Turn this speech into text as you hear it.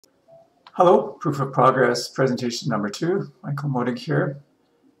Hello, Proof of Progress presentation number 2. Michael Modig here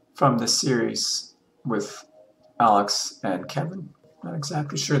from the series with Alex and Kevin. Not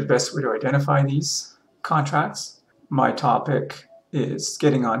exactly sure the best way to identify these contracts. My topic is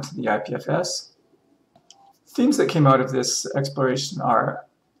getting onto the IPFS. Themes that came out of this exploration are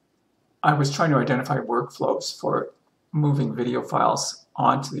I was trying to identify workflows for moving video files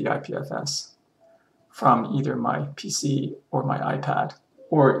onto the IPFS from either my PC or my iPad,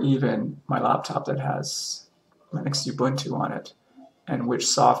 or even my laptop that has Linux Ubuntu on it, and which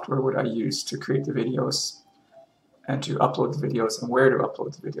software would I use to create the videos and to upload the videos and where to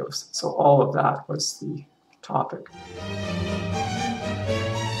upload the videos. So all of that was the topic.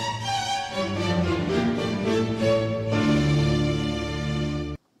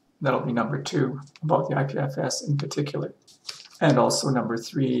 That'll be number 2, about the IPFS in particular. And also number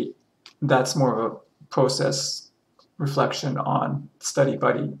 3, that's more of a process reflection on Study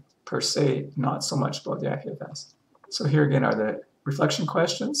Buddy per se, not so much about the IPFS. So here again are the reflection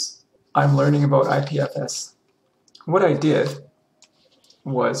questions. I'm learning about IPFS. What I did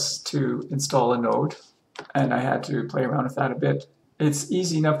was to install a node, and I had to play around with that a bit. It's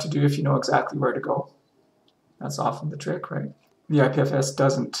easy enough to do if you know exactly where to go. That's often the trick, right? The IPFS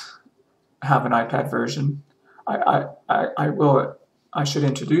doesn't have an iPad version. I should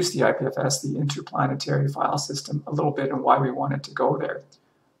introduce the IPFS, the interplanetary file system, a little bit and why we wanted to go there.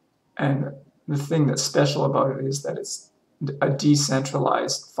 And the thing that's special about it is that it's a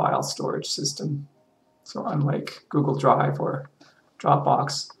decentralized file storage system. So unlike Google Drive or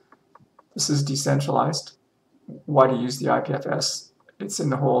Dropbox, this is decentralized. Why do you use the IPFS? It's in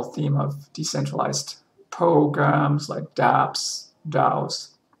the whole theme of decentralized programs like dApps,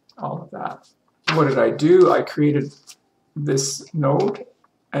 DAOs, all of that. What did I do? I created this node,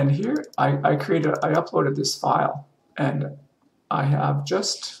 and here I uploaded this file, and I have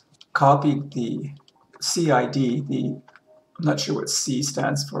just copied the CID, I'm not sure what C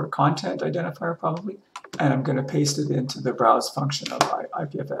stands for, content identifier probably, and I'm going to paste it into the browse function of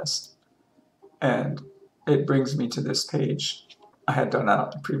IPFS, and it brings me to this page. I had done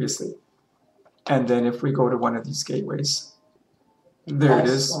that previously, and then if we go to one of these gateways, there it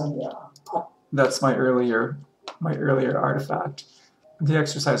is. That's my earlier artifact. The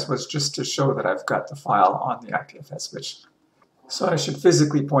exercise was just to show that I've got the file on the IPFS switch. So I should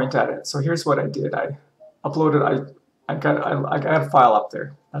physically point at it. So here's what I did. I uploaded, I got a file up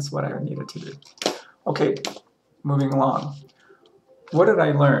there. That's what I needed to do. Okay, moving along. What did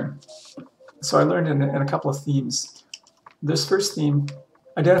I learn? So I learned in a couple of themes. This first theme,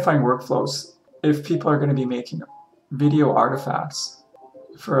 identifying workflows. If people are going to be making video artifacts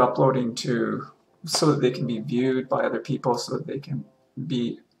for uploading so that they can be viewed by other people, so that they can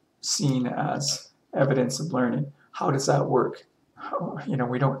be seen as evidence of learning. How does that work? You know,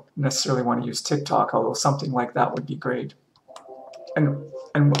 we don't necessarily want to use TikTok, although something like that would be great. And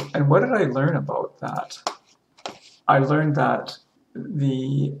what did I learn about that? I learned that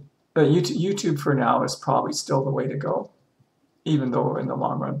YouTube for now is probably still the way to go, even though in the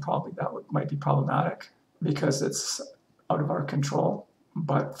long run probably that might be problematic because it's out of our control.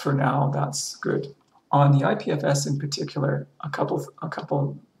 But for now, that's good. On the IPFS in particular, a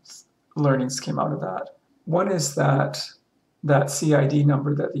couple learnings came out of that. One is that CID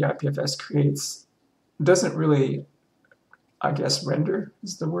number that the IPFS creates doesn't really, I guess, render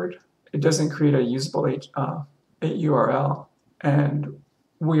is the word. It doesn't create a usable URL. And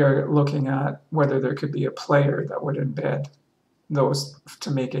we are looking at whether there could be a player that would embed those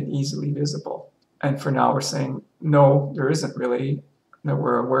to make it easily visible. And for now, we're saying, no, there isn't really, that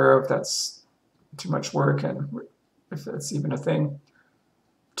we're aware of. That's too much work, and if that's even a thing,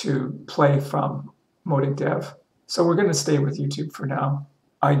 to play from Modig Dev. So we're going to stay with YouTube for now.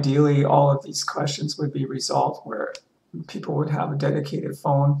 Ideally, all of these questions would be resolved where people would have a dedicated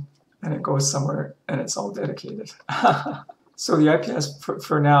phone and it goes somewhere and it's all dedicated. So the IPFS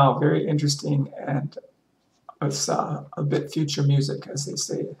for now, very interesting, and it's a bit future music, as they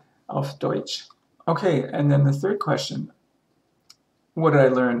say, auf Deutsch. Okay, and then the third question, what did I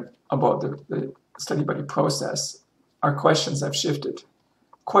learn about the Study Buddy process? Our questions have shifted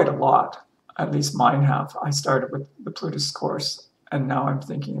quite a lot, at least mine have. I started with the Plutus course, and now I'm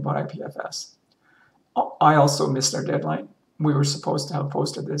thinking about IPFS. I also missed our deadline. We were supposed to have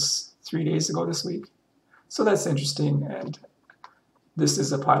posted this 3 days ago this week. So that's interesting, and this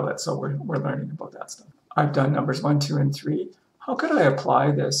is a pilot, so we're learning about that stuff. I've done numbers 1, 2, and 3. How could I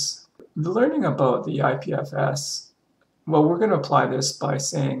apply this? The learning about the IPFS, well, we're going to apply this by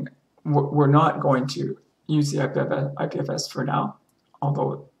saying we're not going to use the IPFS for now,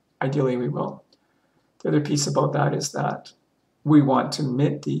 although ideally we will. The other piece about that is that we want to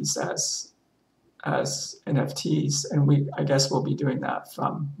mint these as NFTs, and I guess we'll be doing that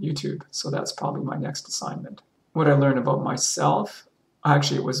from YouTube. So that's probably my next assignment. What I learned about myself,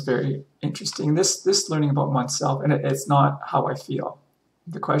 actually, it was very interesting. This learning about myself, and it's not how I feel.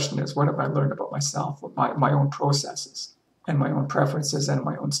 The question is, what have I learned about myself, my own processes, and my own preferences, and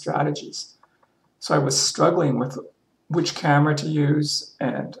my own strategies? So I was struggling with which camera to use,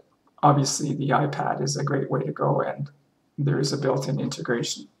 and obviously the iPad is a great way to go, and there is a built-in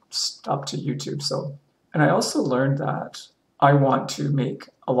integration up to YouTube. And I also learned that I want to make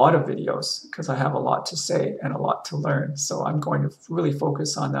a lot of videos because I have a lot to say and a lot to learn. So I'm going to really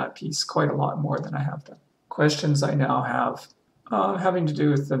focus on that piece quite a lot more than I have done. Questions I now have having to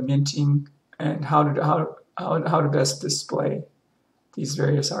do with the minting and how to best display these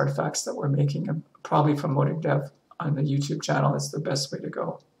various artifacts that we're making. And probably promoting dev on the YouTube channel is the best way to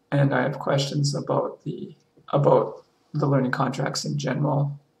go. And I have questions about the learning contracts in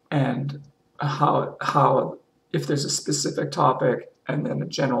general, and how if there's a specific topic and then a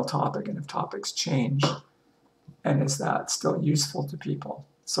general topic, and if topics change, and is that still useful to people?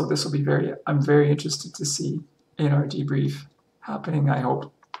 So this will be I'm very interested to see in our debrief happening, I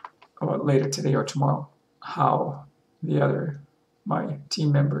hope, later today or tomorrow, how my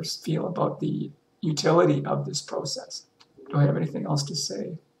team members feel about the utility of this process. Do I have anything else to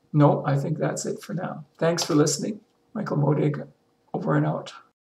say? No, I think that's it for now. Thanks for listening. Michael Modig, over and out.